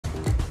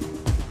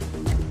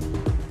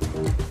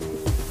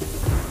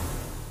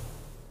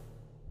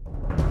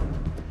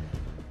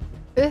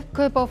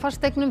Uppkaup á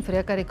fasteignum,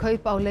 frekari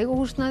kaup á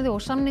leiguhúsnæði og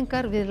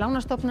samningar við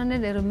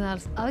lánastofnanir eru meðal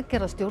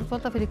aðgerða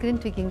stjórnvalda fyrir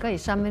Grindvíkinga í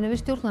samvinnu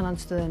við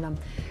stjórnarandstöðuna.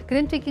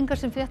 Grindvíkingar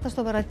sem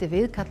fréttastofa ræddi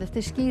við kalla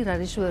eftir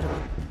skýrari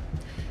svörum.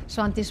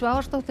 Svandís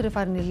Svavarsdóttir er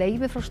farin í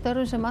leyfi frá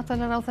störfum sem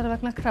matvælaráðherra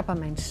vegna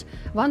krabbameins.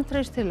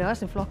 Vantrauststillaga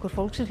sem flokkur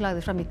fólksins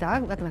lagði fram í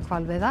dag vegna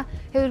hvalveiða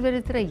hefur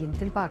verið dregin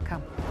til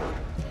baka.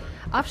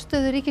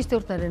 Afstöðu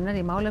ríkisstjórnarinnar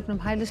í málefnum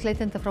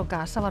hælisleitenda frá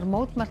Gaza var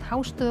mótmælt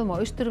hástöðum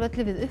á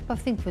Austurvelli við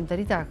upphaf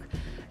þingfundar í dag.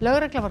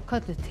 Lögregla var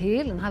kölluð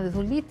til en hafði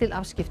þó lítil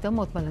afskipti á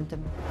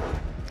mótmælendum.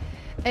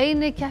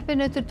 Eini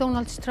keppinautur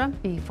Donalds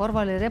Trump í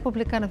forvali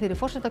repúblikana fyrir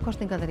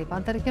forsetakosningarnar í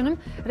Bandaríkjunum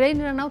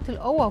reynir að ná til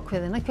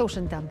óákveðinna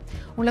kjósenda.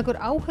 Hún leggur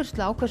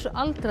áherslu á hversu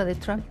aldraðir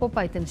Trump og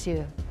Biden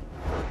séu.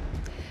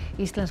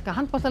 Íslenska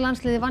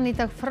handboltalandsliðið vann í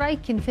dag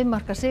frækinn 5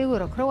 marka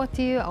sigur á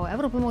Króatíu á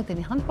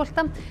Evrópumótinu í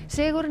handbolta.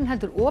 Sigurinn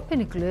heldur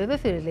opinn í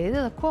glöfu fyrir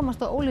liðið að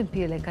komast á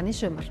Ólympíuleikana í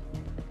sumar.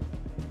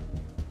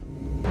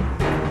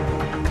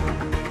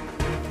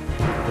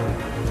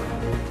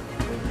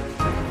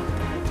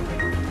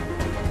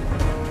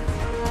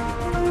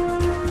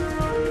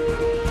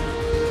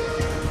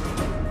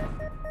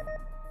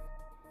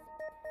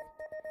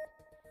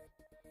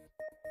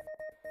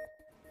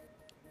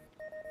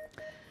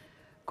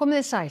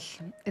 Komiði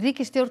sæl.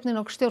 Ríkisstjórnin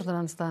og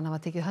stjórnarandstaðan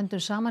hafa tekið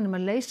höndum saman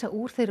að leysa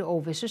úr þeirri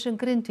óvissu sem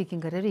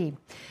Grindvíkingar eru í.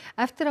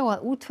 Eftir á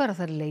að útfæra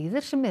þær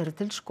leiðir sem eru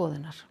til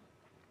skoðunar.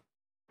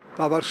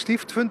 Það var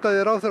stíft fundað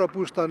í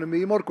ráðherrabústaðnum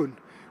í morgun.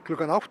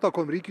 Klukkan 8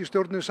 kom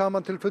ríkisstjórnin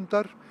saman til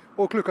fundar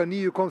og klukkan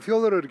 9 kom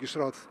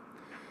þjóðaröryggisráð.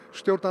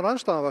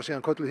 Stjórnarandstaðan var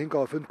síðan kölluð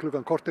hingað á fund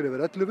klukkan korter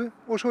yfir 11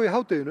 og svo í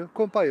hádeginu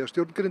kom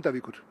bæjarstjórn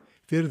Grindavíkur.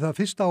 Fyrir það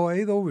fyrsta á að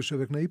eyða óvissu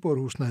vegna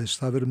íbúðarhúsnæðis.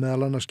 Það verður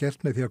meðal annars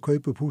gert með því að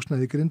kaupa upp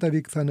húsnæði í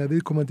Grindavík þannig að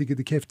viðkomandi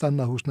geti keypt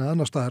annað húsnæði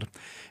annars staðar.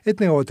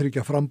 Einnig á að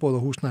tryggja framboð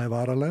á húsnæði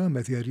varanlega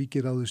með því að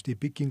ríkið ráðist í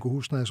byggingu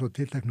húsnæðis á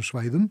tilteknum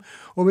svæðum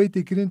og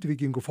veiti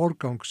Grindvíkingu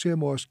forgang sem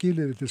og að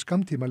skilyrði til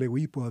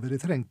skammtímalegu íbúða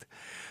verið þrengt.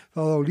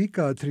 Það á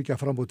líka að tryggja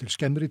framboð til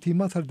skemmri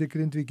tíma þar til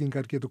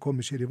Grindvíkingar getur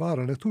komið sér í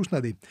varanlegt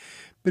húsnæði.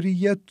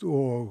 Bríett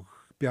og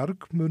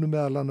Bjarg munum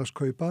meðal annars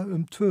kaupa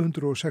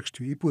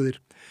 260 íbúðir.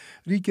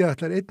 Ríkið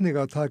ætlar einnig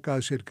að taka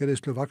að sér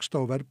greiðslu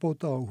vaxta og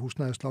verðbóta á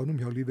húsnæðislánum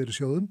hjá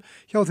lífeyrissjóðum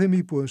hjá þeim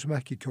íbúðum sem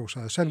ekki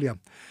kjósa að selja.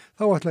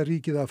 Þá ætlar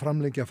ríkið að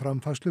framlengja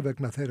framfærslu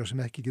vegna þeirra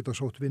sem ekki geta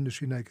sótt vinnu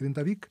sína í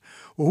Grindavík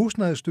og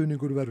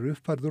húsnæðisstuðningur verður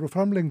uppfærður og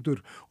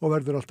framlengdur og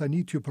verður alltaf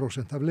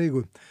 90% af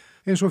leigu.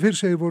 Eins og fyrr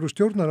segir voru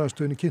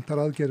stjórnarandstöðunni kynntar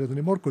aðgerðirnar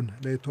í morgun.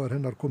 Leiðtogar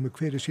hennar komu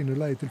hver í sínu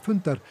lagi til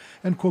fundar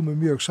en komu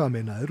mjög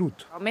sameinaðir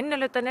út.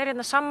 Minnihlutann er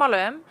hérna sammála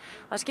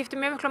það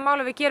skiptir mjög miklu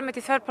máli að við gerum þetta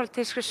í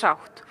þverpólitískri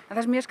sátt. En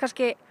það sem ég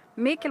kannski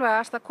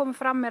mikilvægast að koma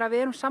fram er að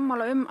við erum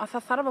sammála að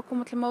það þarf að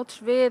koma til móts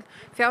við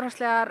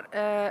fjárhagslegar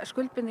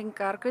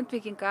skuldbindingar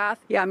Grindvíkinga.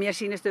 Já, mér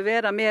sýnist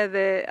vera með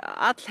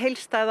all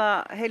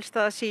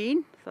heildstæða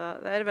sýn.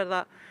 Það er verið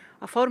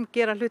að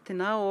formgera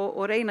hlutina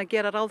og reyna að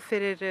gera ráð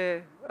fyrir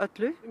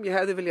öllu. Ég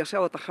hefði viljað sjá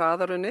þetta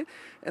hraðar unnið,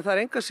 en það er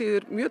engu að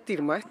síður mjög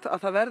dýrmætt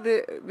að það verði,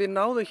 við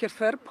náðum hér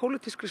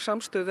þverpólitískri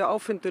samstöðu á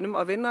fundunum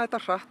að vinna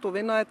þetta hratt og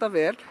vinna þetta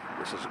vel.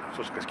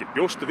 Svo kannski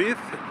bjóst við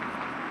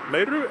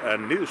meiru,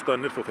 en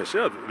niðurstaðan er þó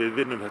þessi að við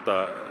vinnum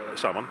þetta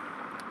saman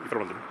í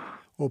framhaldinu.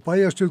 Og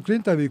bæjarstjórn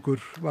Grindavíkur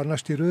var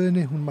næst í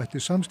röðinni. Hún mætti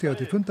samstíga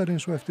til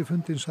fundarins og eftir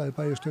fundin sagði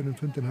bæjarstjórnin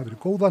fundin hafi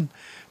verið góðan.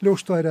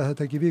 Ljóst væri að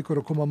þetta ekki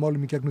vikur að koma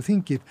málum í gegnum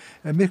þingið,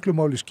 en miklu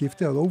máli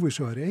skipti að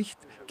óvissu væri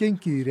eitt,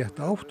 gengið í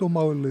rétta átt og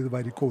málið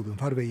væri í góðum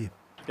farvegi.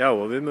 Já,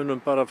 og við munum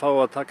bara fá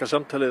að taka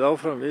samtalið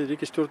áfram við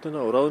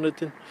ríkisstjórnina og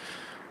ráðuneytin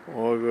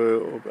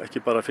og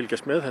ekki bara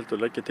fylgjast með, heldur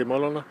leggja til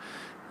málana.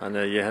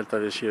 Þannig að ég held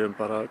að við séum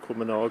bara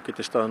komin á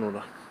ágæti stað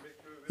núna.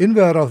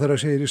 Innviðaráðherra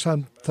segir í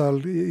samtal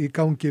í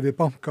gangi við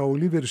banka og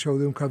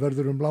lífeyrissjóði hvað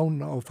verður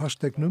lán á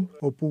fasteignum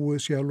og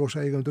búið sé að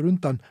losa eigendur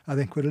undan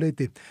að einhverju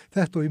leyti.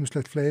 Þetta og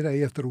ýmislegt fleira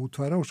eigi eftir að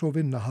útfæra og svo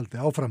vinna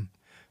haldi áfram.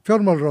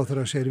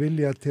 Fjármálaráðherra segir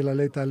vilja til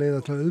að leita að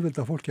leiða til að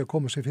auðvelda fólki að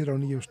koma sér fyrir á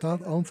nýjum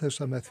stað án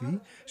þess að með því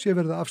sé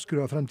verið að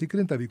afskrifa framtíð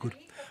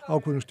Grindavíkur.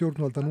 Ákvörðun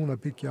stjórnvalda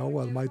núna byggja á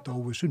að mæta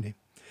óvissunni.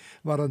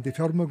 Varðandi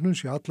fjármögnun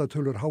sé alla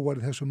tölur háar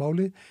í þessu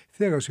máli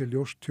þegar sé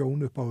ljóst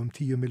tjón upp á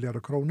 10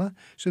 milljarða króna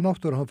sem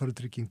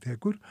náttúruhamfaratrygging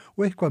tekur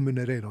og eitthvað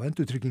muni reyna á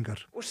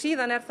endurtryggingar. Og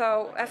síðan er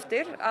þá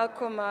eftir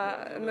aðkoma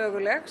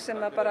möguleg sem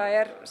að bara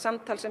er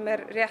samtal sem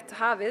er rétt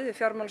hafið við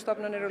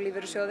fjármálastofnanir og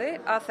lífeyrissjóði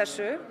að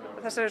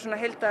þessari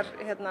svona heildar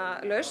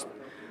lausn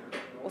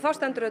og þá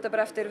stendur þetta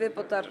bara eftir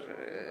viðbótar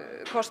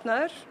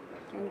kostnaður.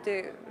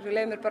 Ég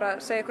leyfi mér bara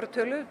að segja ykkur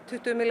tölu,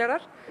 20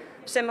 milljarðar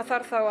sem að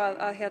þarf þá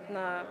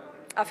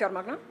að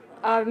fjármagna.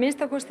 Að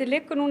minnstakosti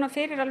liggur núna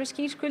fyrir alveg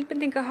skýr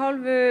skuldbindinga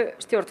hálfu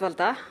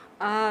stjórnvalda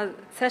að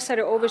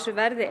þessari óvissu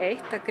verði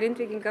eitt, að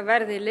Grindvíkinga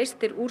verði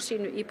leystir úr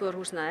sínu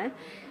íbúðarhúsnæði.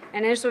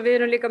 En eins og við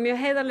erum líka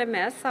mjög heiðarleg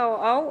með þá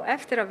á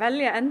eftir að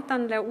velja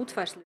endanlega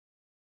útfærslu.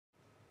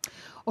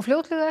 Og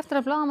fljótlega eftir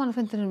að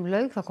blaðamannafundinum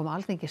lauk þá kom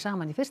Alþingi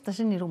saman í fyrsta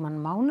sinn í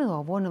rúman mánuð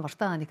og á vonum var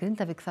staðan í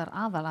Grindavík þar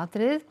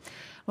aðalatriðið.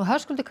 Nú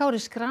Höskuldur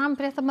Kári Schram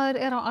fréttamaður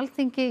er á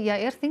Alþingi.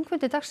 Er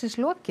þingfundi dagsins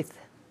lokið?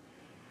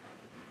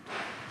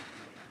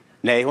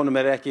 Nei, honum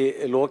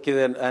ekki lokið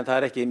en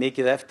það ekki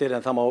mikið eftir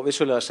en það má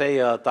vissulega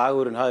segja að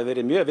dagurinn hafi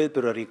verið mjög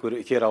viðburðaríkur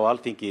hér á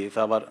Alþingi.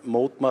 Það var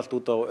mótmælt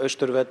út á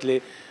Austurvelli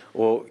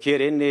og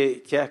hér inni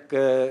gekk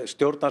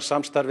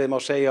stjórnarsamstarfið má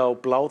segja á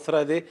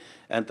bláþræði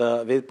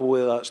enda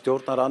viðbúið að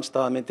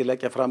stjórnarandstaðan myndi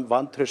leggja fram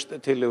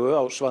vantrauststillögu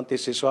á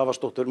Svandísi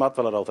Svavarsdóttur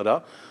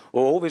matvælaráðherra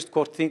og óvíst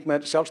hvort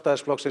þingmenn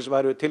Sjálfstæðisflokksins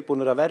væru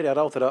tilbúnir að verja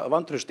ráðherra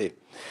vantrausti.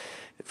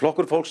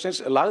 Flokkur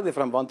fólksins lagði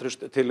fram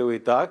vantrauststillögu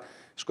í dag.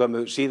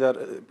 Skömmu síðar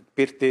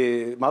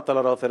birti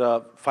matvælaráðherra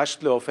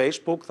færslu á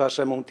Facebook þar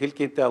sem hún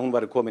tilkynnti að hún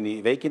væri komin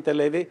í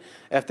veikindaleyfi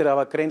eftir að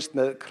hafa greinst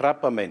með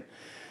krabbamein.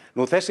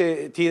 Nú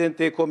þessi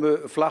tíðindi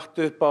komu flatt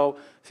upp á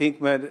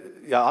þingmenn,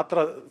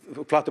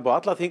 flatt upp á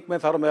alla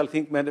þingmenn, þar á meðal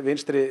þingmenn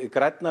Vinstri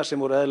grænna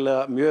sem voru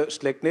eðlilega mjög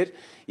slegnir.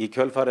 Í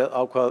kjölfarið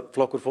ákvað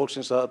Flokkur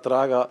fólksins að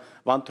draga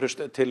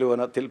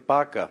vantrauststillöguna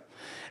tilbaka.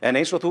 En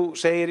eins og þú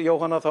segir,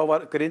 Jóhanna, þá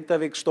var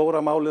Grindavík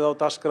stóra málið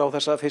á dagskrá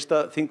þessa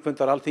fyrsta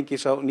þingfundar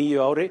Alþingis á 9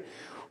 ári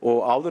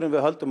og áður en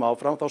við höldum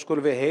áfram þá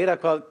skulum við heyra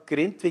hvað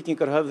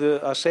Grindvíkingar höfðu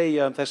að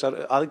segja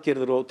þessar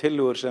aðgerðir og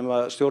tillögur sem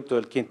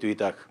stjórnvöld kynntu í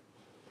dag.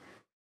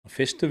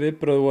 Fyrstu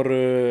viðbrögð voru,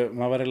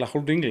 maður var eiginlega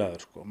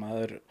hálfringlaður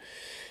maður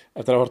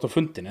eftir að hafa hort á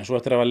fundin en svo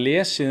eftir að hafa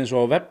lesið eins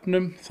og á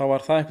vefnum þá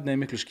var það einhvern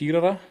veginn miklu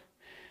skýrara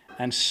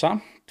en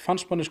samt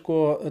fannst manni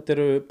þetta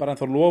eru bara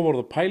ennþá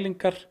loforð og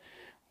pælingar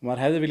og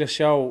maður hefði viljað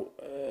sjá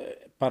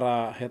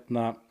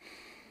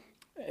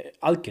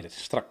aðgerðir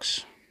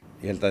strax.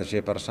 Ég held að það sé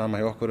bara sama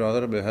hjá okkur og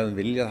öðrum, við höfum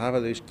viljað hafa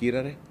þau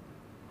skýrari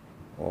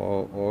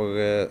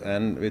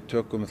en við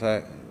tökum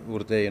það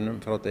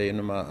frá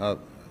deginum að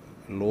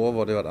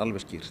loforðið var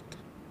alveg skýrt.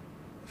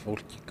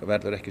 Fólk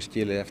verður ekki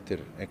skilið eftir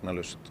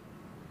eignalaust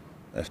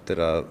eftir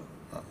að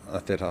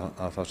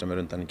það sem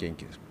undan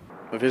gengið.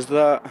 Mér finnst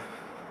það,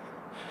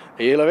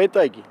 ég veit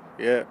það ekki.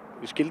 Ég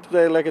skildi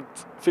það eiginlega ekkert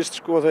fyrst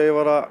þegar ég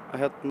var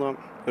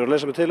að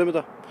lesa mig til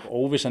þetta.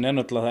 Óvissan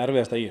náttúrulega það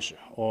erfiðasta í þessu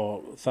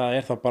og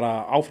það þá bara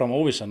áfram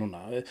óvissa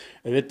núna.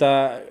 Við veit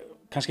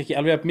kannski ekki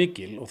alveg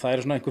mikil og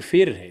það svona einhver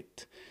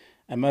fyrirheit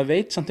en maður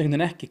veit samt einhvern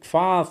veginn ekki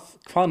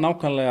hvað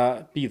nákvæmlega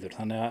býður.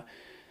 Þannig að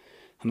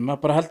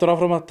maður bara heldur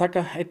áfram að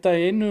taka einn dag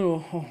í einu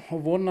og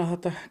vona að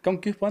þetta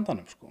gangi upp á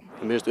endanum.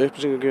 Mér finnst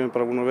upplýsingagjöfin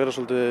bara búin að vera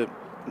svolítið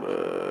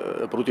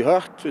bara út í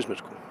hött, finnst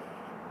mér.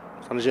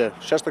 Þannig séð,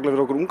 sérstaklega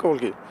fyrir okkur unga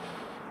fólki.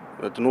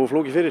 Þetta nógu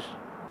flókið fyrir.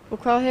 Og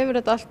hvað hefur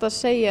þetta allt að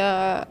segja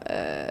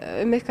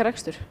ykkar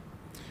rekstur?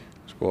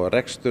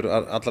 Rekstur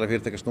allra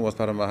fyrirtækja snúast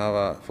bara að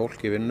hafa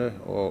fólk í vinnu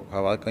og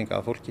hafa aðgang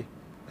að fólki.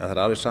 En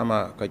það alveg sama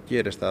hvað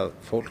gerist að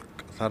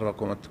fólk þarf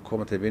að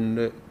koma til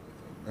vinnu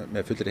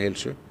með fullri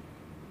heilsu.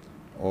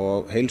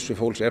 Og heilsu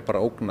fólks bara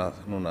ógnað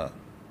núna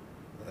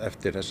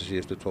eftir þessi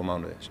síðustu 2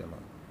 mánuði sem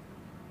að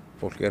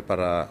fólk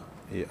bara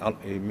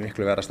í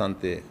miklu verra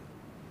standi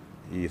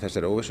í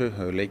þessari óvissu,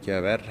 hefur leikið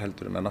að verð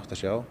heldur en átt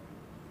að sjá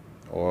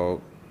og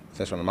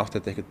þess vegna mátti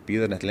þetta ekkert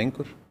bíða neitt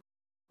lengur.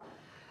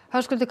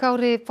 Höskuldur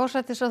Kári,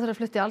 forsætisráðherra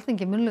flutti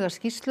Alþingi munnlega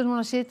skýrslu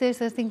núna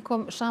síðdegis þegar þing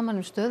kom saman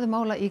stöðu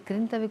mála í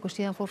Grindavík og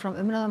síðan fór fram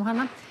umræða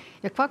hana.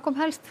 Hvað kom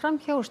helst fram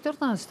hjá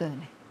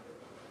stjórnarandstöðunni?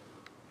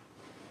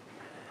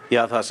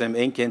 Já, það sem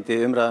einkenndi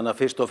umræðuna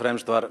fyrst og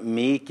fremst var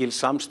mikil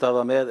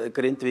samstaða með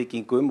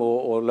Grindvíkingum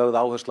og lögð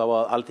áherslu á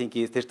að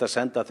Alþingi þyrfti að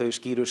senda þau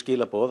skýru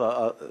skilaboð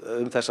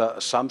þessa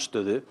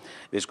samstöðu.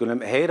 Við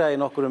skulum heyra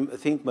í nokkrum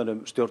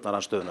þingmönnum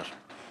stjórnarandstöðunnar.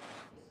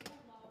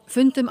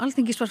 Fundum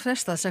Alþingis var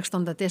frestað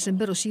 16.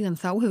 desember og síðan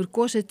þá hefur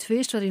gosið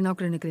tvisvar í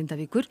nágrenni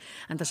Grindavíkur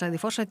enda sagði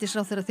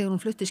forsætisráðherra þegar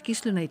hún flutti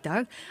skýrsluna í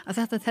dag að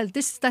þetta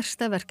teldist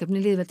stærsta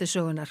verkefni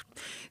lýðveldissögunnar.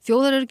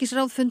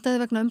 Þjóðaröryggisráð fundaði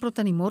vegna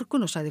umbrotanna í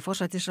morgun og sagði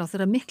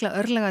forsætisráðherra mikla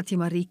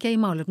örlagatíma ríkja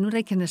í málefnum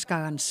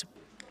Reykjanesskagans.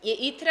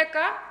 Ég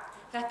ítreka,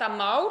 þetta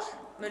mál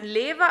mun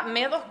lifa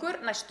með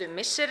okkur næstu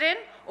misserin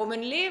og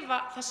mun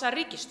lifa þessa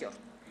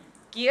ríkisstjórn.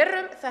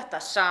 Gerum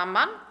þetta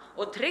saman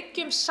og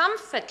tryggjum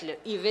samfellu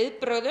í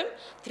viðbrögðum,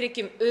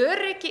 tryggjum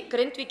öryggi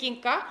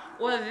Grindvíkinga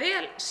og að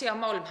vel sé á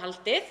málum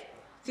haldið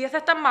því að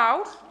þetta mál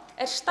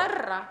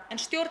stærra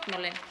en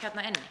stjórnmálin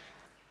hérna inni.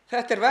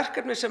 Þetta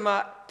verkefni sem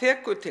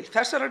tekur til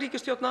þessara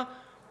ríkisstjórna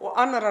og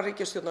annarra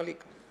ríkisstjórna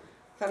líka.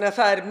 Þannig að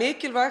það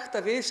mikilvægt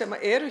að við sem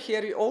eru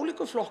hér í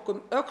ólíkum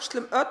flokkum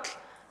öxlum öll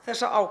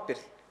þessa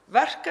ábyrgð.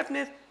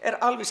 Verkefnið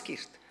alveg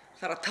skýrt.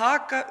 Það að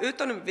taka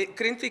utan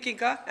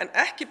Grindvíkinga en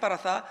ekki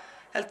bara það,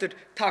 heldur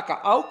taka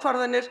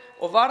ákvarðanir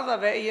og varða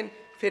veginn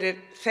fyrir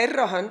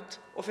þeirra hönd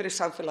og fyrir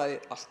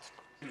samfélagið allt.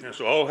 En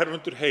svo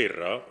áhorfendur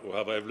heyra og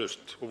hafa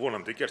eflaust og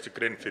vonandi gert sér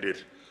grein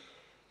fyrir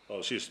á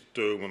síðustu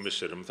dögum og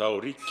misserum þá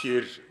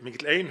ríkir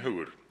mikill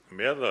einhugur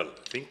meðal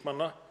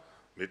þingmanna,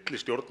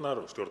 milli stjórnar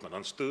og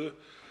stjórnarandstöðu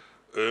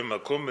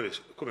að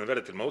komið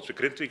verði til móts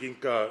við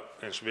Grindvíkinga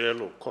eins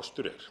vel og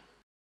kostur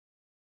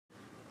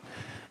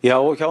Já,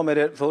 og hjá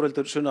mér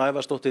Þórhildur Sunna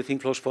Ævarsdóttir,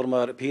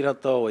 þingflokksformaður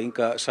Pírata og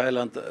Inga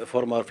Sæland,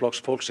 formaður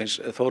Flokks fólksins.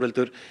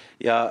 Þórhildur,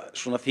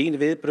 svona þín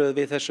viðbrögð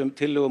við þessum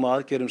tillögum og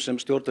aðgerðum sem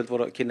stjórnvöld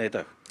voru að kynna í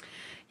dag?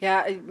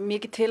 Já,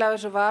 mikið til af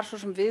þessu var svo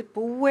sem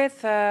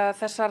viðbúið,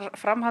 þessar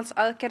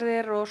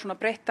framhaldsaðgerðir og svona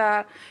breytta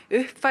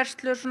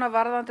uppfærslur svona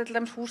varðandi til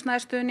dæmis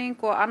húsnæðisstuðning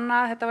og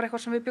annað, þetta var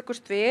eitthvað sem við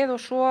byggust við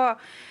og svo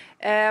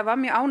var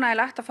mjög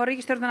ánægilegt að fá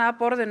ríkisstjórnina að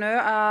borðinu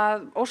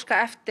að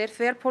óska eftir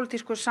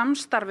þverpólitísku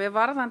samstarfi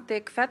varðandi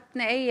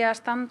hvernig eigi að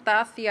standa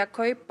að því að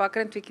kaupa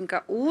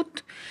Grindvíkinga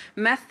út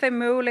með þeim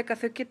möguleika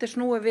þau geti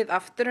snúið við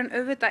aftur, en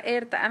auðvitað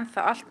þetta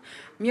ennþá allt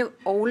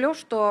mjög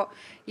óljóst og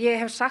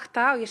ég hef sagt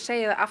það og ég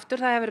segi það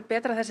aftur, það hefði verið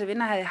betra að þessi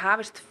vinna hefði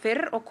hafist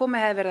fyrr og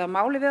komið hefði verið á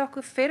máli við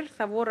okkur fyrr,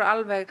 það voru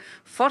alveg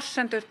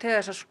forsendur til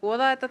þess að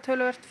skoða þetta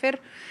töluvert fyrr,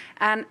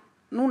 en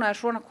núna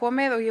svona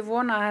komið og ég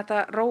vona að þetta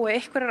rói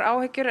einhverjar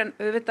áhyggjur, en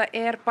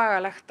auðvitað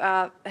bagalegt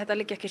að þetta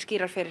liggi ekki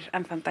skýrar fyrir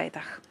enn þann dag í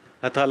dag.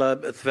 Það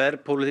talaði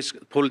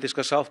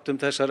þverpólitíska sátt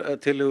þessar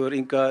tillögur,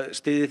 Inga,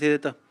 styðjið þið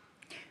þetta?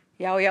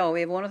 Já,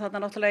 við vonum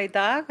þarna náttúrulega í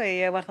dag.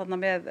 Ég var þarna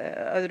með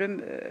öðrum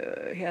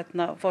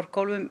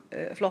forkólfum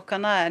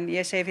flokkana, en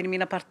ég segi fyrir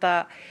mína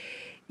parta,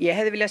 ég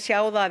hefði viljað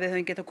sjá það að við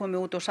höfum getað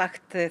komið út og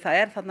sagt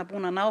það þarna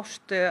búin að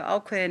nást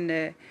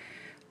ákveðin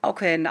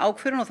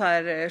ákvörðun og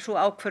það svo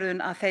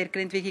ákvörðun að þeir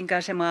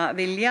Grindvíkingar sem að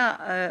vilja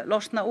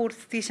losna úr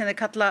því sem þeir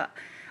kalla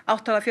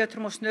áttaga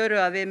fjötrum og snöru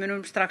að við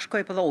munum strax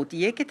kaupa það út.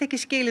 Ég get ekki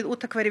skilið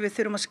út af hverju við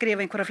þurfum að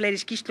skrifa einhverja fleiri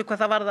skýrslu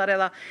hvað það varðar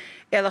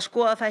eða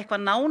skoða það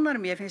eitthvað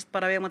nánar. Mér finnst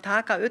bara við að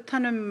taka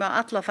utan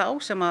alla þá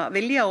sem að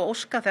vilja og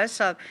óska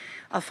þess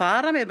að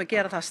fara, við að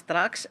gera það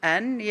strax,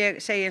 en ég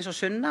segi eins og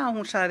Sunna,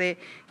 hún sagði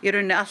í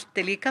rauninni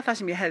allt líka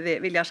það sem ég hefði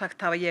viljað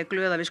sagt hafa, ég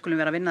glöð að við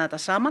skulum vera að vinna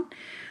þetta saman.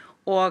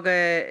 Og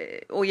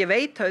ég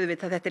veit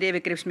auðvitað að þetta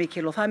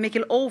yfirgripsmikil og það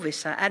mikil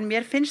óvissa, en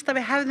mér finnst að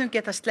við hefðum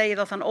getað slegið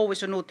á þann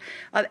óvissun út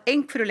að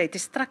einhverju leyti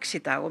strax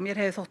í dag og mér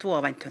hefði þótt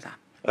voða vænt það.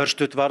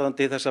 Örstutt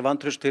varðandi þessa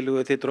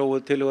vantrauststillögu, þið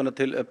dróguð tillöguna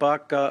til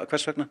baka,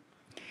 hvers vegna?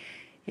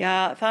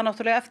 Já, það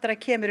náttúrulega eftir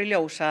að kemur í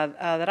ljós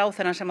að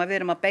ráðherrann sem við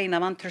erum að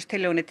beina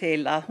vantrauststillögunni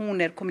til, að hún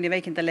komin í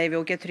veikindaleyfi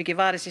og getur ekki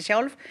varið sig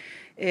sjálf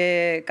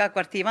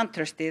gagnvart í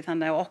vantrausti,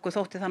 þannig að okkur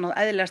þótti þannig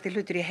eðlilegasti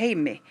hlutur í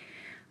heimi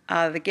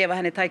að gefa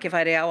henni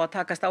tækifæri á að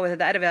takast á við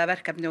þetta erfiða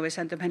verkefni og við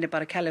sendum henni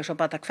bara kærleiks og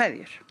bata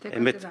kveðjur.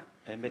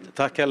 Einmitt.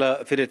 Takk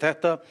hérlega fyrir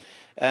þetta.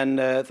 En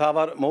það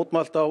var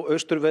mótmælt á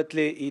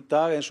Austurvelli í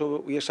dag eins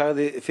og ég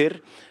sagði fyrr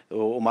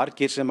og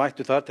margir sem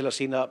mættu þar til að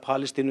sýna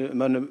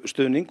Palestínumönnum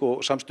stuðning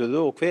og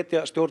samstöðu og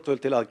hvetja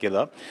stjórnvöld til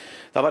aðgerða.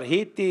 Það var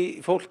hiti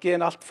í fólki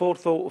en allt fór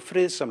þó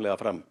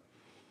friðsamlega fram.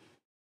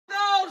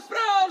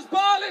 Frjáls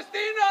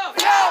Palestína!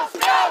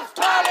 Frjáls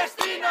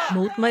Palestína!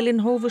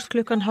 Mótmælin hófust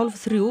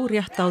 2:30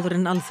 rétt áður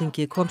en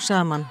Alþingi kom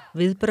saman.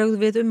 Viðbrögð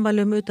við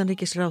ummælum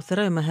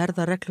utanríkisráðherra að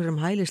herða reglur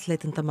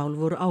hælisleitendamál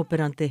voru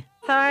áberandi.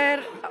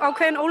 Það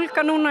ákveðin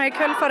ólga núna í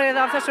kjölfarið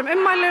af þessum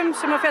ummælum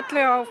sem að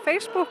fjallu á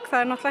Facebook.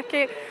 Það náttúrulega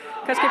ekki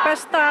kannski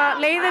besta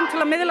leiðin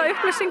til að miðla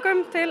upplýsingum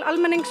til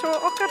almennings og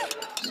okkar.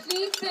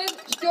 Slítið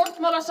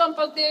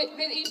stjórnmálasambandi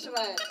við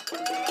Ísrael.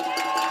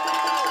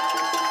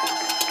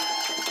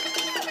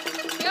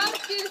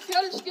 Bjargið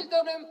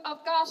fjölskyldunum af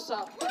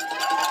Gaza.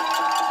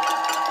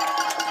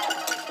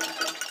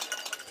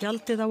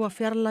 Tjaldið á að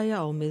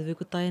fjarlægja á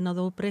miðvikudaginn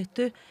að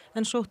óbreyttu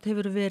en sótt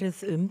hefur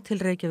verið til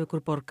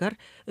Reykjavíkurborgar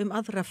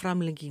aðra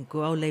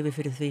framlengingu á leyfi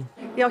fyrir því.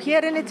 Já,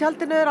 hér inn í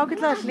tjaldinu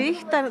ágætlega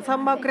hlýtt en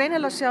það má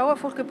greinilega sjá að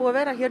fólk búið að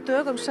vera hér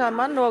dögum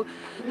saman og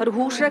það eru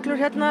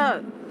húsreglur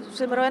hérna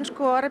sem eru á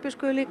ensku og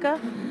arabísku líka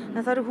en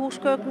það eru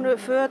húsgögn,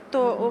 föt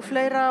og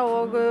fleira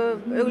og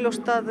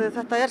augljóst að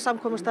þetta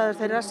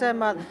samkomustaður þeirra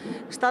sem að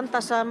standa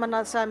saman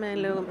að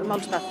sameiginlegum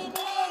málstað.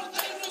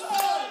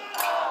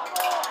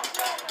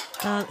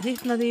 Það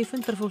hitnaði í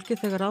fundarfólki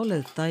þegar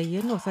áleið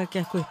daginn og það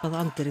gekk upp að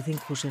Aðgerðir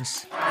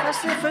þinghússins.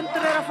 Þessi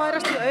fundur að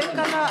færast í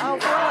aukana á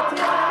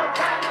Króatíu.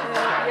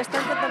 Ég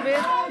stend hérna við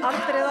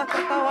Aðgerðir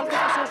akkurat á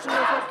Alþingishúsinu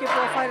og fólki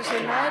búið að færa sig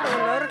nær og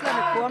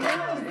lögreglan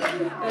komin.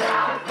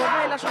 Kom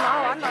eiginlega svona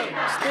á annað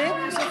stig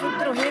þessi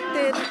fundur og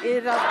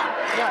hittir að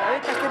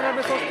aukast hérna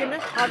með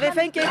fólkinu. Að við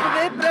fengi einhver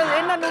viðbrögð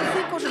innan úr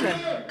þinghúsinu.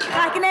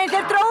 Ekki nei,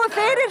 þeir drógu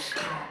fyrir.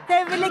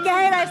 Þeir vil ekki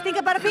heyra, þeir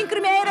stinga bara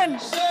fingrum í eyrun.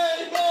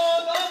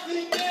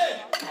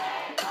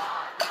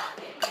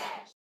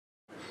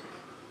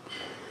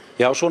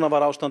 Já, svona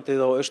var ástandið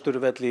á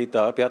Austurvelli í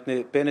dag.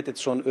 Bjarni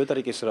Benediktsson,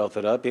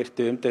 utanríkisráðherra,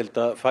 birti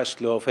umdeilda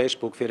færslu á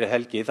Facebook fyrir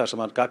helgi þar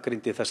sem hann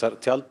gagnrýndi þessar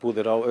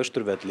tjaldbúðir á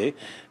Austurvelli.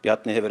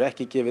 Bjarni hefur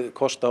ekki gefið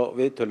kost á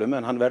viðtölum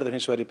en hann verður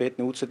hins vegar í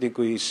beinni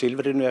útsendingu í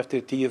Silfrinu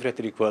eftir 10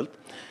 fréttir í kvöld.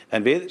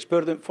 En við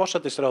spurðum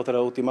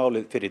forsætisráðherra út í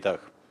málið fyrir í dag.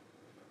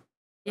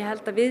 Ég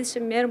held að við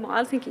sem erum á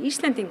Alþingi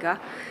Íslendinga,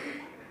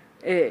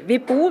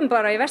 við búum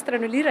bara í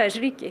vestrænu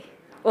lýðræðisríki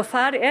og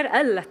þar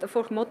eðlilegt að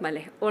fólk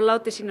mótmæli og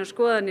láti sínar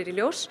skoðanir í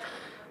ljós.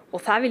 Og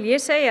það vil ég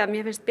segja að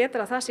mér finnst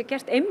betra að það sé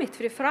gert einmitt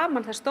fyrir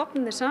framan þær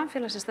stofnanir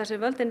samfélagsins þar sem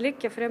völdin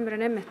liggja fremur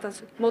en einmitt að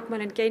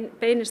mótmælin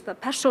beinist að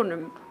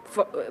persónum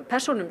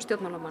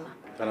stjórnmálamanna.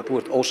 Þannig að þú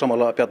ert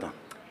ósammála Bjarna?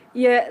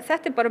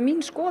 Þetta bara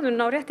mín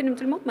skoðun á réttinum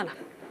til mótmæla.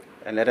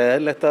 En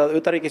eðlilegt að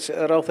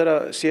utanríkisráðherra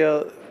sé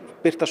að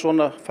birta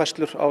svona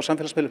færslur á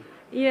samfélagsmiðlum?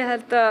 Ég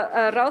held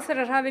að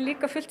ráðherrar hafi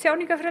líka fullt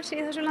tjáningarfrelsi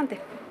í þessu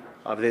landi.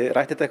 Hafið þið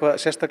rætt þetta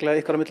eitthvað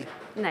sérstaklega ykkar á milli?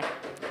 Nei.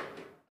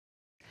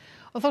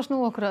 Og þá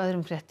snúum okkur að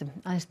öðrum fréttum.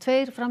 Aðeins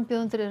 2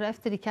 frambjóðendur eru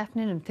eftir í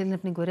keppninni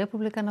tilnefningu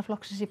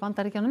repúblikanaflokksins í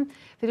Bandaríkjunum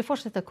fyrir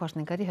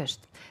forsetakosningar í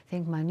haust.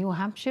 Þingmaður New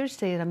Hampshire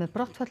segir að með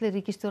brottfalli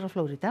ríkisstjóra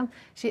Flórída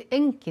sé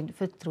engin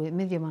fulltrúi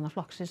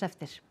miðjumannaflokksins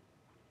eftir.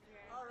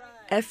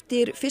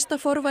 Eftir fyrsta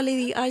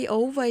forvalið í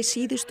Iowa í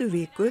síðustu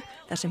viku,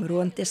 þar sem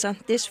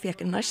DeSantis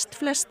fékk næst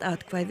flest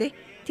atkvæði,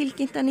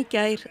 tilkynnti hann í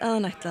gær að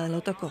hann ætlaði að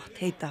láta gott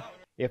heita.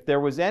 If there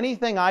was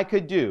anything I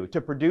could do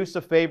to produce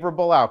a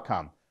favorable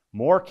outcome,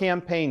 more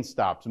campaign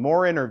stops,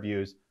 more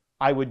interviews,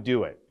 I would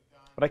do it.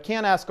 But I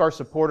can't ask our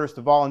supporters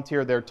to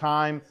volunteer their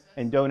time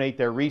and donate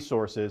their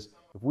resources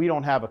if we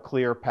don't have a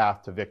clear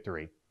path to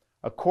victory.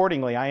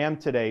 Accordingly, I am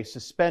today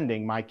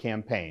suspending my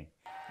campaign.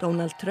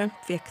 Donald Trump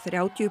fékk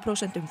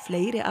 30%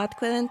 fleiri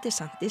atkvæði en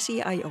DeSantis í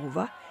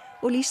Iowa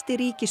og lýsti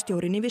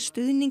ríkisstjórinni við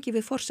stuðningi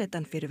við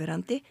forsetan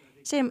fyrrverandi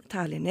sem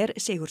talinn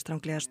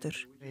sigurstranglegastur.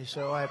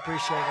 So I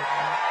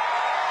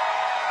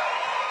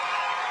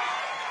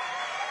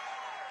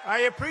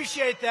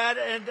appreciate that,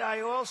 and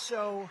I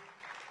also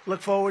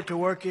look forward to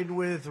working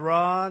with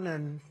Ron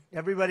and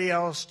everybody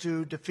else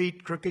to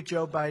defeat crooked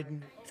Joe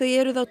Biden. Þau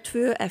eru þá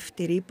 2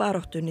 eftir í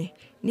baráttunni,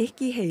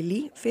 Nikki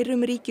Haley,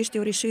 fyrrum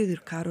ríkisstjóri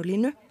Suður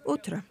Karolínu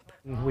og Trump.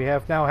 We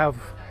now have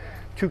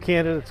 2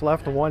 candidates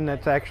left, and one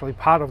that's actually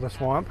part of the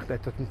swamp,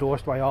 that's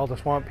endorsed by all the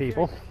swamp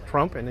people,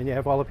 Trump, and then you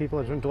have all the people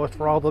that's endorsed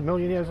for all the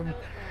millionaires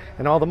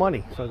and all the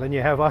money. So then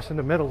you have us in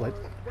the middle that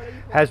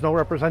has no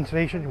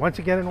representation once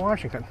again in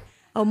Washington.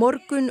 Á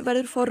morgun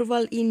verður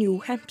forval í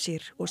New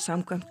Hampshire og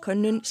samkvæmt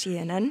könnun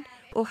CNN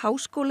og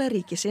Háskóla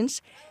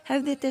ríkisins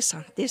hefði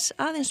DeSantis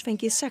aðeins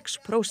fengið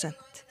 6%.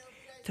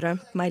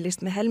 Trump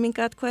mælist með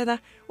helmingatkvæða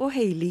og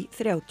Haley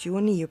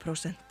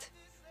 39%.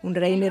 Hún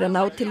reynir að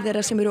ná til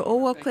þeirra sem eru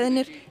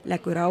óákveðnir,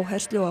 leggur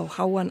áherslu á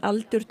háan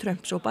aldur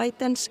Trumps og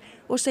Bidens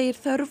og segir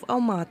þörf á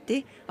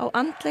mati á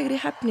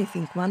andlegri hæfni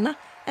þingmanna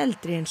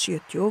eldri en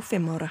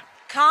 75 ára.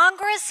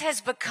 Congress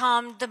has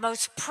become the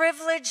most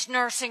privileged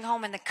nursing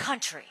home in the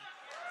country.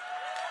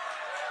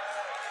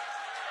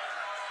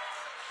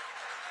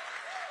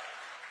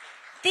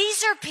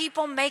 These are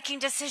people making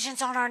decisions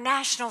on our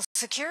national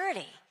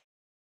security.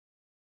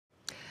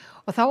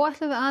 Og þá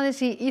ætlum við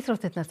aðeins í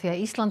íþróttirnar því að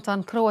Ísland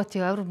vann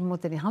Króatíu á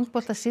Evrópumótinu í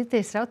handbolta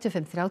síðdegis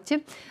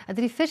 35-30. Þetta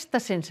er í fyrsta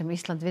sinn sem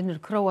Ísland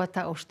vinnur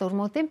Króata á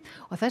stórmóti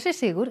og þessi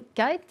sigur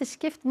gæti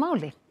skipt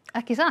máli.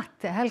 Ekki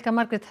satt, Helga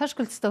Margrét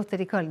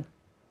Höskuldsdóttir í Köln.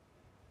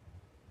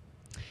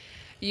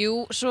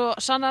 Jú, svo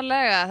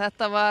sannarlega.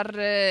 Þetta var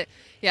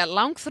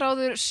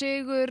langþráður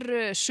sigur,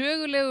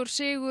 sögulegur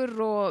sigur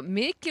og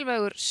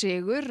mikilvægur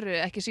sigur,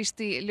 ekki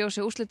síst í ljósi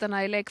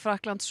úrslitana í leik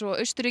Frakklands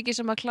og Austurríki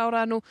sem að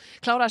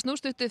kláraðist nú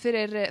stuttu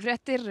fyrir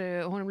Fréttir.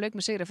 Honum lauk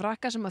með sigri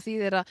Frakka sem að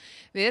þýðir að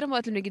við erum á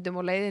öllum líkindum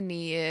á leiðin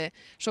í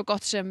svo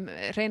gott sem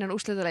hreinan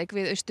úrslitaleik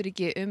við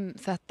Austurríki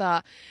þetta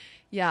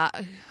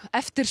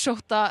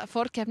eftirsótta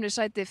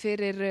forkeppnissæti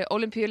fyrir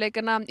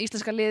Ólympíuleikana.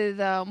 Íslenska liðið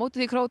á móti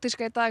því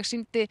króatíska í dag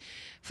sýndi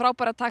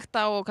frábæra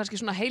takta og kannski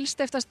svona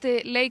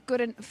heilsteftasti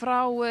leikurinn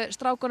frá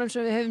strákunum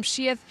sem við höfum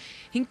séð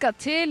hingað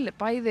til,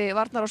 bæði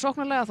varnar og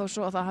sóknarlega, þó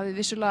svo að það hafi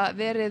vissulega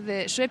verið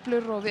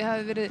sveiflur og við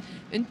hafi verið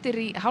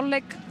undir í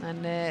hálfleik,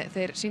 en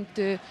þeir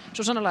sýndu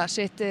svo sannarlega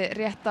sitt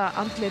rétta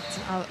andlit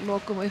að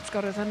lokum og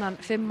uppskáruðu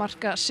þennan 5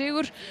 marka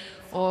sigur.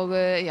 Og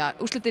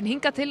úrslitin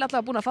hingað til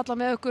allavega búin að falla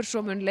með okkur, svo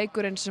mun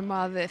leikurinn sem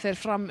að fer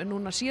fram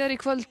núna síðar í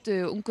kvöld,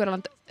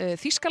 Ungverjaland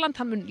Þýskaland,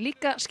 hann mun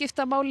líka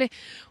skipta máli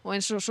og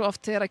eins og svo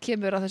oft þegar að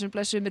kemur að þessum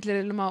blessu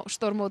milliriðlum á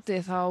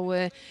stórmóti þá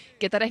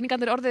geta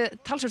reikningarnir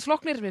orðið talsvert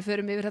flóknir. Við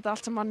förum yfir þetta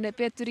allt saman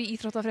betur í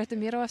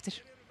íþróttafréttum hér á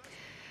eftir.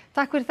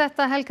 Takk fyrir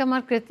þetta Helga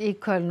Margrét í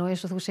Köln og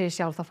eins og þú segir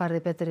sjálf þá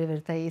farið betur yfir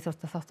þetta í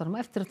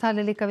íþróttaþáttunum eftir og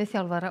tali líka við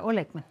þjálfara og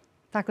leikmenn.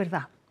 Takk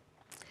fyrir það.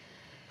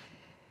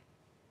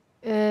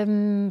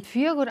 4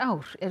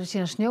 ár eru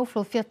síðan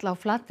snjóflóð féll á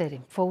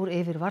Flateyri, fór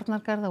yfir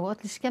varnargarða og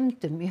olli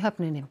skemmdum í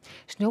höfninni.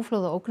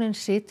 Snjóflóðaógnin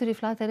situr í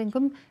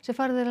Flateyringum sem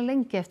farið að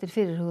lengi eftir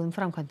fyrirhuguðum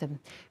framkvæmdum.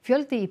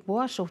 Fjöldi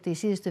íbúa sótti í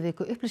síðustu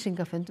viku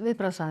upplýsingafund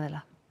viðbragðsaðila.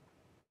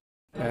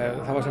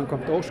 Það var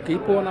samkvæmt ósk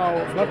íbúanna á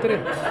Flateyri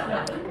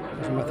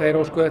sem að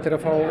þeir óskuðu eftir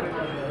að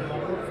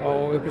fá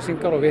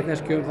upplýsingar og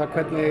vitneskju það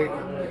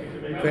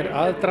hver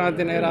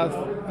aðdragandinn að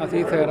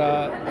því þegar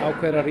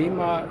ákveður að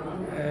rýma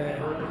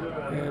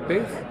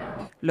byggð.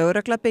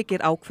 Lögregla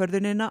byggir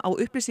ákvörðunina á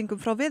upplýsingum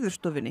frá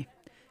Veðurstofunni.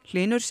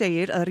 Hlynur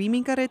segir að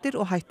rýmingareitir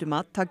og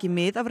hættumat taki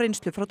mið af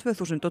reynslu frá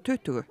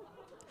 2020.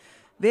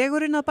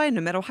 Vegurinn að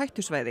bænum á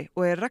hættusvæði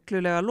og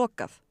reglulega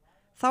lokað.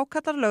 Þá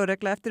kallar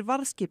lögregla eftir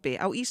varðskipi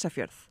á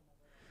Ísafjörð.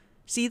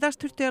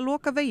 Síðast þurfti að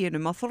loka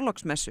veginum á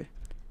Þorláksmessu.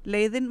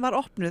 Leiðin var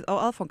opnuð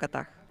á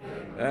aðfangadag.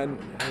 En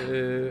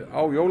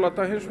á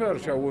jóladag hins vegar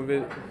sjáum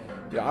við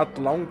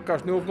alllanga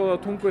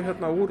snjóflóðatungu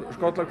hérna úr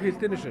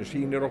Skállarhvíldinni sem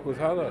sýnir okkur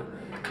það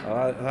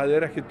að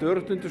er ekki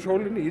dörrt undir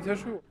sólinni í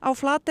þessu. Á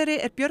Flateyri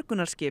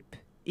björgunarskip.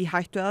 Í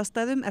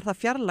hættuaðstæðum það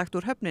fjarlægt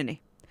úr höfninni.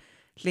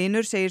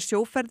 Hlynur segir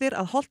sjóferðir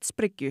að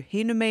Holtsbryggju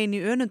hinum megin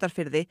í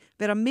Önundarfirði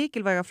vera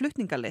mikilvæga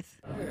flutningaleið.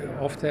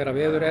 Oft þegar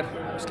veður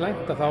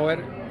slæmt þá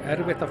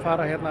erfitt að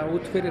fara hérna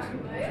út fyrir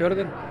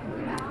fjörðin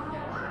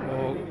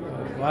og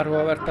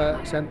varhugavert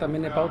að senda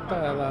minni báta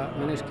eða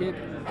minni skip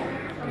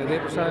eða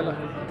viðbragðsaðila,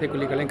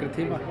 tekur líka lengri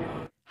tíma.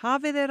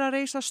 Hafið að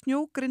reisa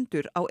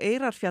snjógrindur á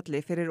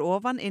Eyrarfjalli fyrir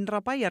ofan innra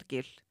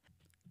bæjargil.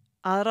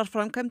 Aðrar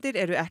framkvæmdir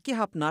eru ekki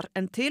hafnar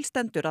en til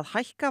stendur að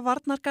hækka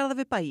varnargarða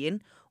við bæinn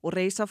og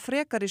reisa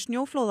frekari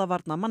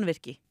snjóflóðavarna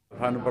mannvirki.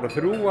 Það er bara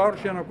 3 ár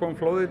síðan að kom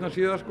flóðirna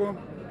síðast sko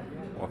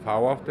og þá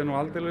átti nú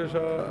aldeilis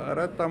að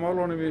redda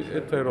málunum í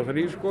 1, 2 og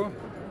 3 sko.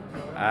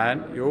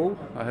 En jú,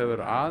 það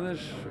hefur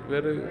aðeins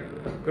verið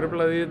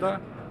gruflað í þetta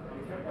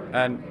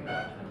en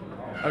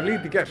það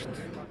lítið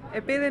gerst.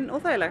 Er biðin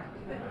óþægileg?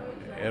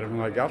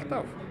 Hún það ekki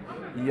alltaf?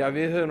 Já,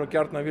 við höfum nú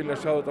gjarnan viljað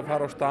sjá þetta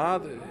fara á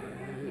stað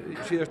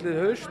síðastlið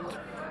haust.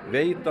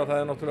 Veit að það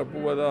er náttúrulega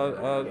búið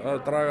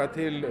að draga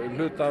til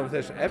hluta af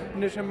þess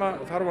efni sem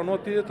þarf að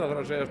nota í þetta, það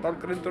þarf að segja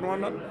stálgrindur og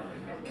annað.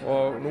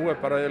 Og nú er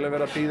bara eiginlega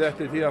verið að bíða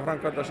eftir því að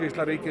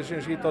framkvæmdasýsla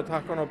ríkisins ýta á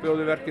takkan og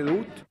bjóði verkið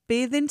út.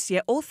 Biðin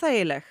sé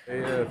óþægileg.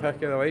 Ég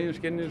þekki það á eigin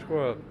skinni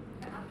sko að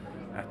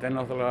þetta er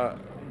náttúrulega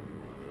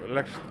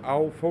leggst á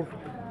fólk.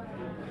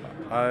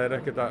 Það er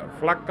ekkert að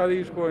flagga því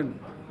sko en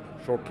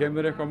svo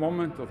kemur eitthvað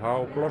moment og þá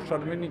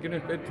blossar minningin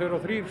upp 1, 2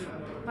 og 3.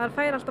 Maður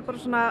fær alltaf bara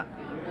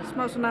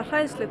smá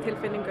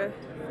hræðslutilfinningu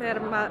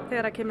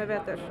þegar að kemur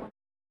vetur.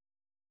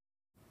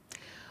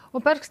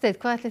 Og Bergsteinn,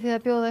 hvað ætlið þið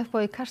að bjóða upp á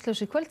í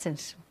Kastljósi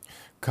kvöldsins?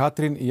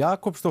 Katrín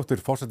Jakobsdóttir,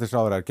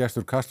 forsætisráðherra, er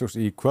gestur Kastljós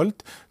í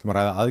kvöld til að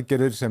ræða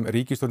aðgerðir sem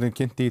ríkisstjórnin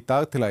kynnti í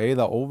dag til að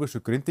eyða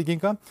óvissu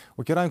Grindvíkinga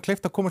og gera þeim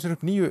kleift að koma sér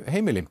upp nýju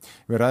heimili.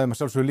 Við ræðum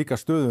að sjálfsögðu líka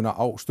stöðuna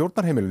á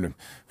stjórnarheimilinu.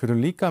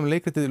 Fjöllum líka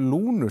leikritið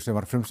Lúnu sem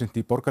var frumsýnt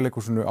í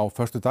Borgarleikhúsinu á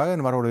föstudag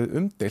en var orðið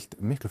umdeilt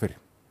miklu fyrr.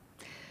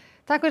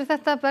 Takk fyrir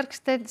þetta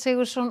Bergsteinn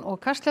Sigurðsson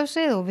og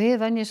Kastljósið og við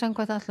venju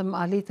samkvæmt ætlum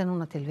að líta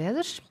núna til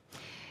veðurs.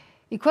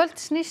 Í kvöld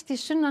snýst í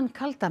sunnan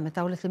kalda með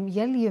dálitlum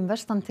éljum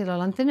vestan til á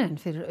landinu en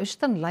fyrir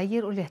austan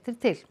lægir og léttir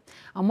til.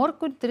 Á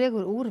morgun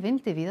dregur úr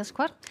vindi víðast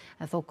hvar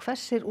en þó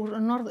hvessir úr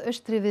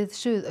norðaustri við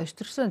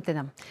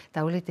suðausturströndina.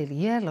 Dálítil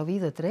él á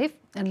víð og dreif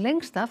en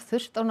lengst af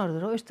þurrt á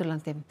norður- og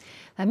austurlandi.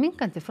 Það er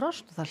minnkandi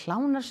frost og það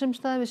hlánar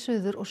sumstaðar við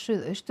suður- og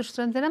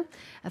suðausturströndina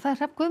en það er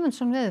Hrafn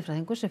Guðmundsson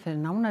veðurfræðingur sem fer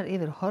nánar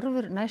yfir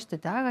horfur næstu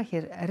daga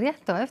hér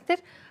rétt á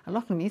eftir að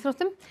loknum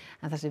íþróttum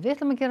en það sem við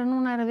ætlum að gera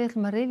núna er að við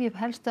ætlum að rifja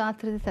upp helstu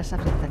atriði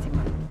þessa fréttatíma.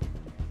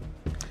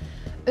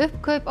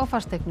 Uppkaup á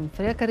fasteignum,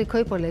 frekari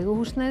kaup á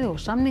leiguhúsnæði og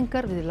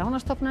samningar við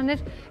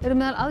lánastofnanir eru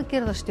meðal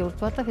aðgerða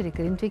stjórnvalda fyrir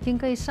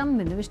Grindvíkinga í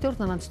samvinnu við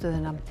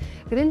stjórnarandstöðuna.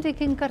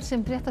 Grindvíkingar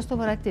sem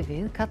fréttastofa ræddi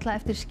við kalla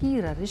eftir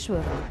skýrari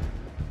svörum.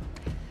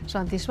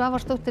 Svandís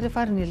Svavarsdóttir er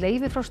farin í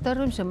leyfi frá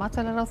störfum sem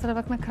matvælaráðherra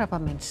vegna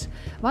krabbameins.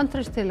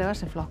 Vantrauststillaga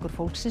sem flokkur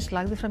fólksins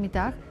lagði fram í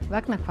dag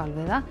vegna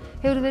hvalveiða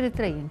hefur verið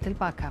dregin til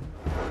baka.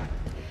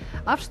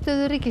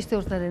 Afstöðu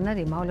ríkisstjórnarinnar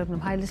í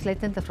málefnum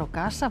hælisleitenda frá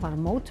Gaza var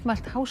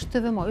mótmælt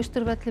hástöfum á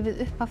Austurvelli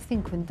við upphaf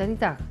þingfundar í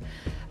dag.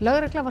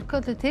 Lögregla var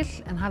kölluð til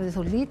en hafði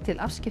þó lítil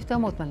afskipti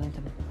á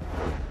mótmælendum.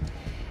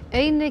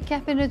 Eini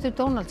keppinautur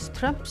Donalds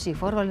Trumps í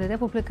forvali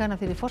repúblikana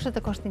fyrir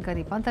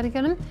forsetakosningar í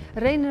Bandaríkjunum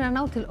reynir að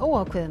ná til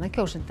óákveðinna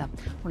kjósenda.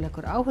 Hún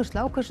leggur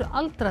áherslu á hversu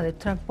aldraðir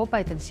Trump og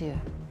Biden séu.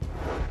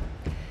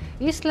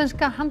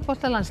 Íslenska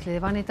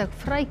handboltalandsliðið vann í dag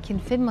frækinn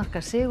 5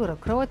 marka sigur á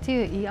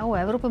Króatíu á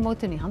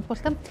Evrópumótinu í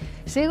handbolta.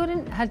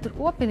 Sigurinn heldur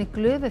opinni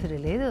glöfu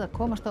fyrir liðið að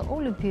komast á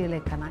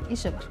Ólympíuleikana í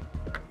sumar.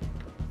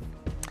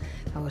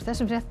 Þá er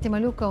þessum fréttatíma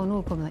ljúka og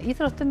nú er komið að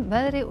íþróttum,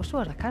 veðri og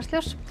svo er það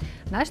Kastljós.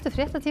 Næstu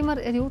fréttatímar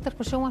er í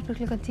útvarpi og sjónvarpi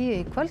klukkan 10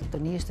 í kvöld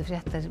og nýjustu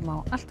fréttir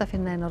má alltaf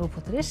finna inn á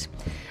rúv.is.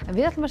 En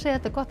við ætlum að segja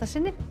þetta gott að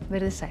sinni,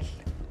 verið sæl.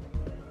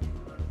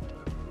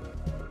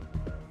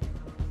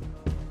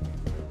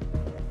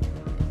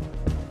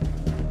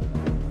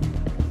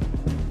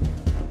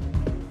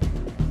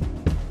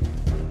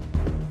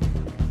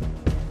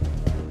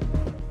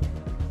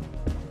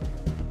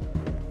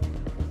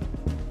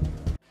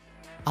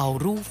 Á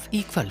RÚV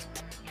í kvöld.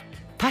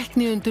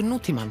 Tækniundur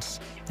nútímans.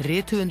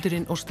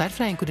 Rithöfundurinn og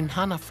stærðfræðingurinn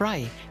Hannah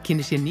Fry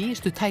kynnir sér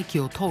nýjustu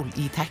tæki og tól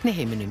í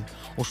tækniheiminum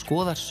og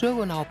skoðar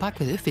söguna á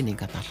bakvið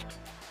uppfinningarnar.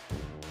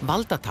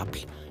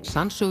 Valdatafl.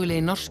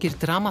 Sannsögulegi norskir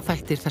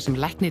dramaþættir þar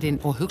sem læknirinn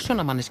og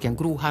hugsjónamanneskjan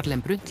Gro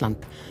Harlem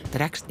Brundtland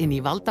dregst inn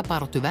í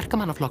valdabaráttu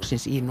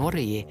verkamannaflokksins í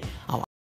Noregi á